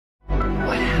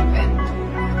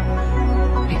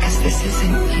this isn't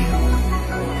you.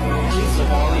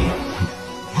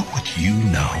 What would you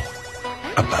know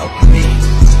about me?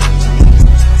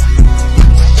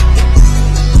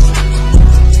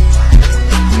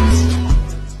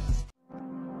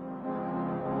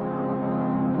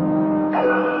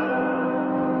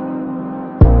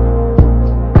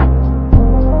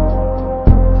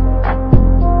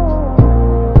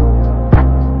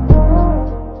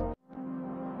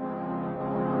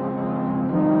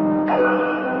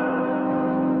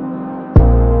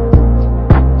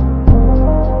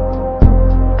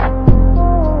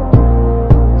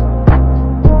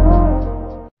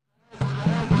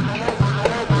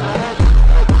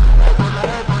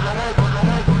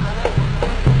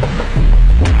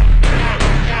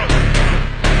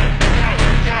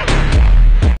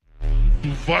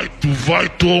 Tu vai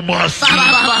tomar sim.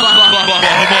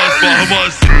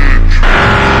 Farmácia.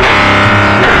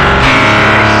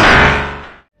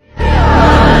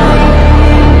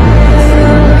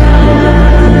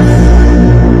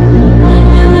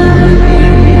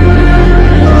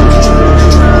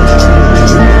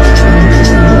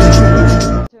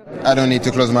 I don't need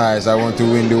to close my eyes. I want to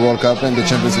win the World Cup and the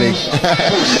Champions League.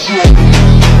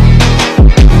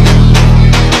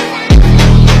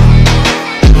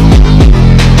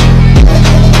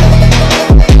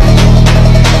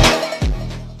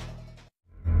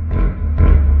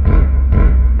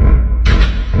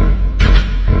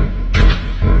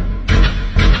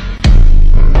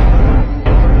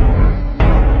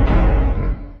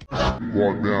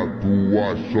 Come a tua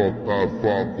chota,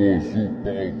 famoso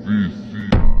pau vice.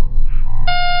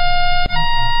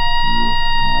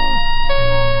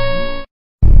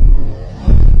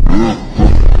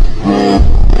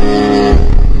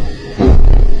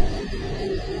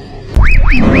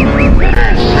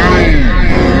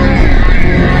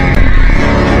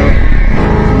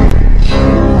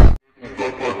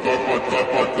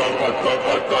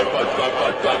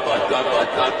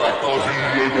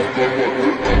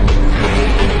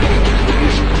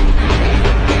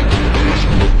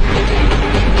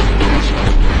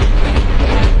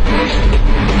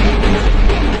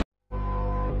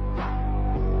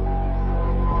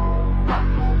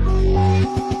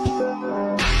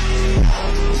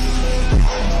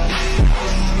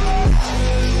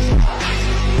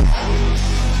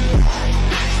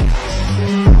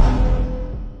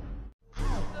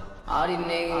 All these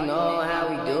niggas know how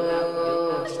we do.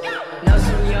 Know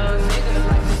some young niggas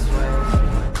like to swim.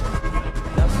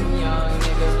 Know some young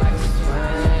niggas like to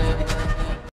swim.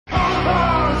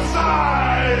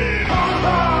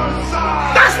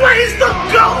 That's why he's the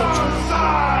GOAT!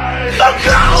 The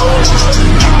GOAT!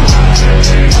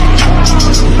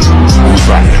 Who's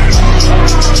that?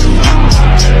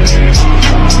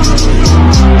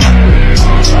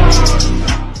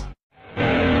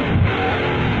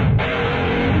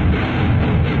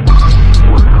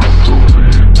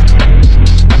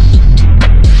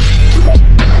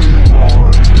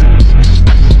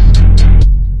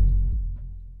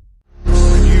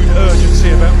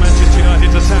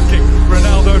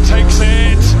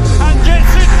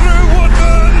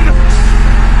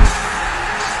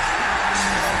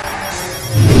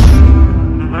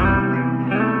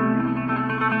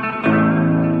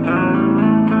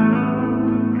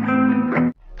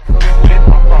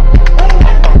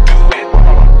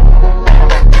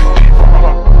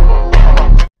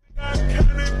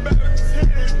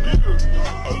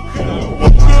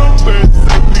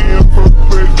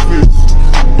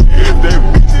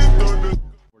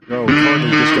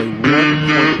 Just a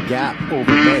 1-point gap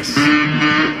over this.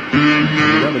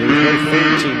 Remember, there's no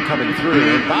third team coming through.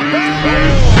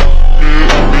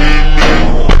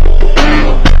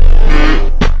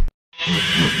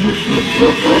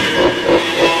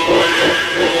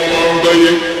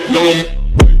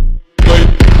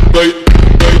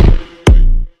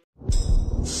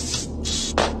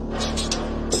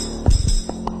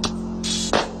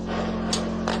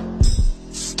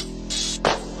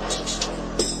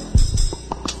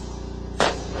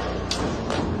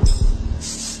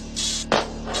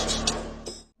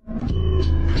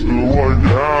 Like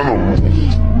animals,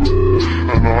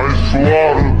 and I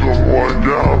slaughtered them like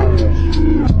animals.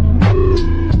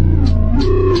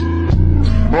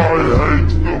 I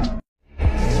hate them.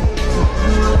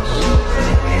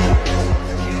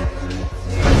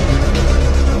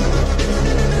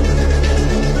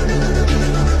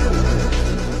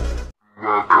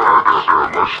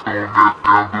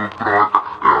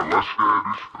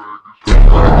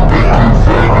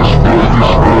 Elas estão metendo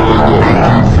droga,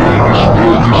 elas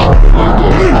querem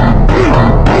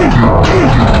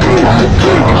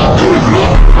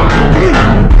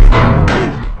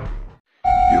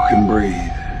You can breathe.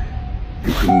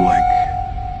 can blink.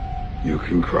 You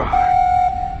can cry.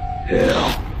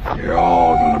 Hell, you're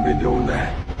all gonna be doing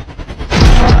that.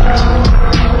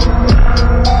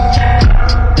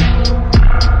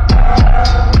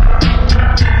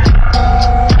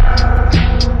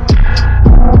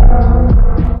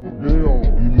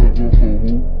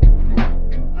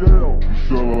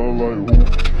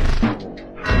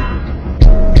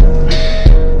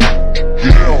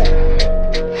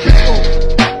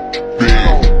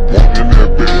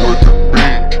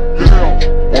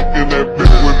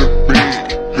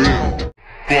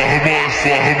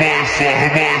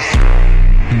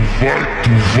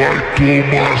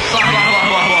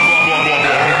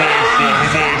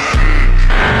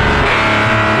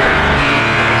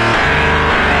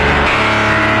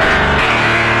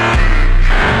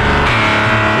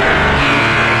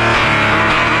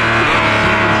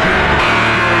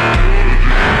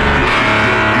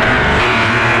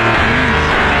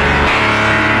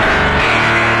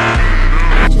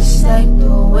 Just like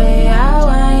the way I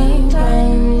wind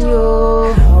when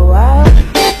you how I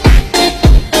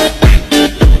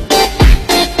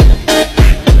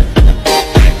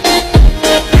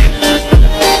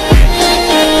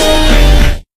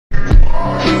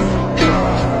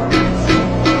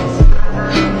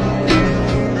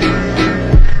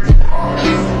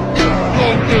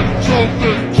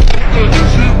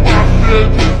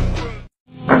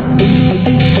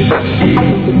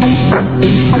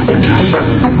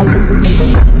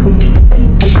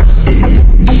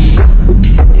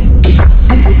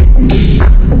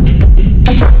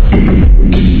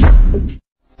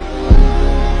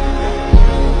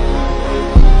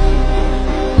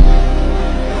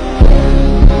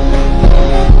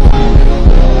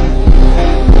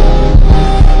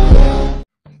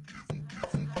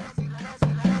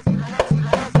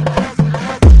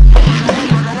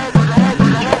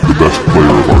best player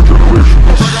of our generation.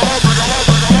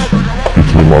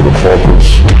 It's the motherfuckers.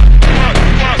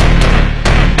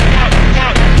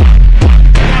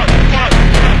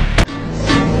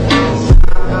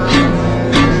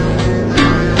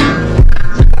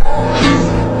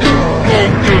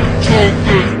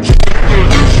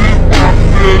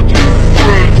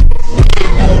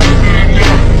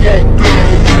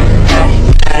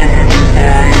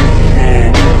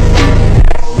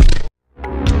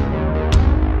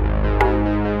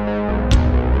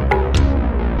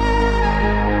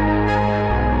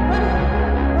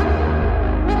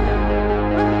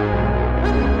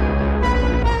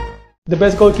 The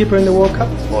best goalkeeper in the World Cup?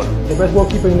 The best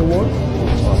goalkeeper in the world?